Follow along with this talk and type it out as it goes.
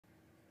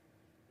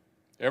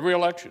Every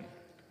election,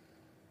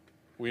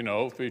 we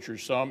know,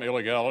 features some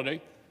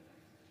illegality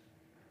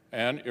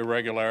and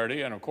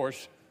irregularity, and of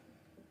course,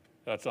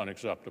 that's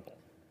unacceptable.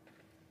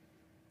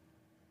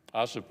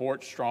 I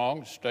support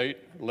strong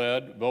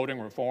state-led voting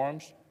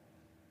reforms.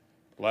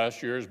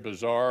 Last year's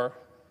bizarre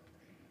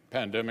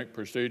pandemic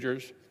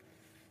procedures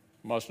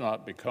must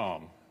not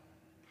become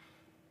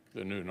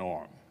the new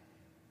norm.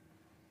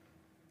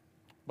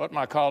 But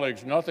my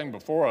colleagues, nothing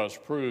before us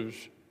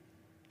proves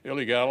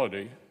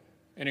illegality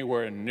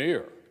anywhere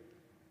near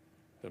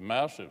the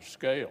massive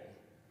scale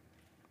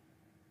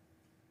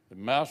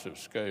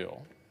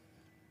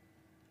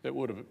that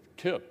would have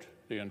tipped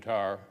the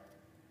entire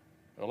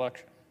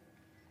election.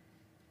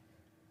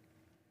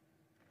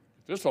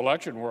 If this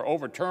election were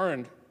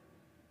overturned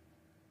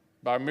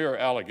by mere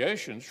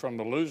allegations from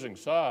the losing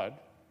side,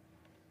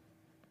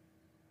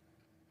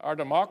 our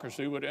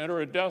democracy would enter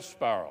a death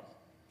spiral.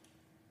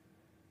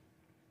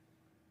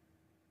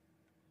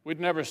 We'd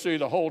never see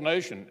the whole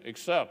nation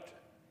accept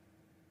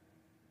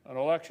an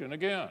election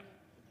again.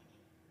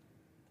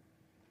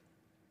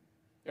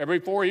 Every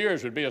 4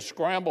 years would be a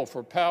scramble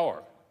for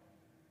power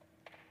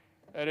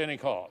at any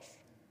cost.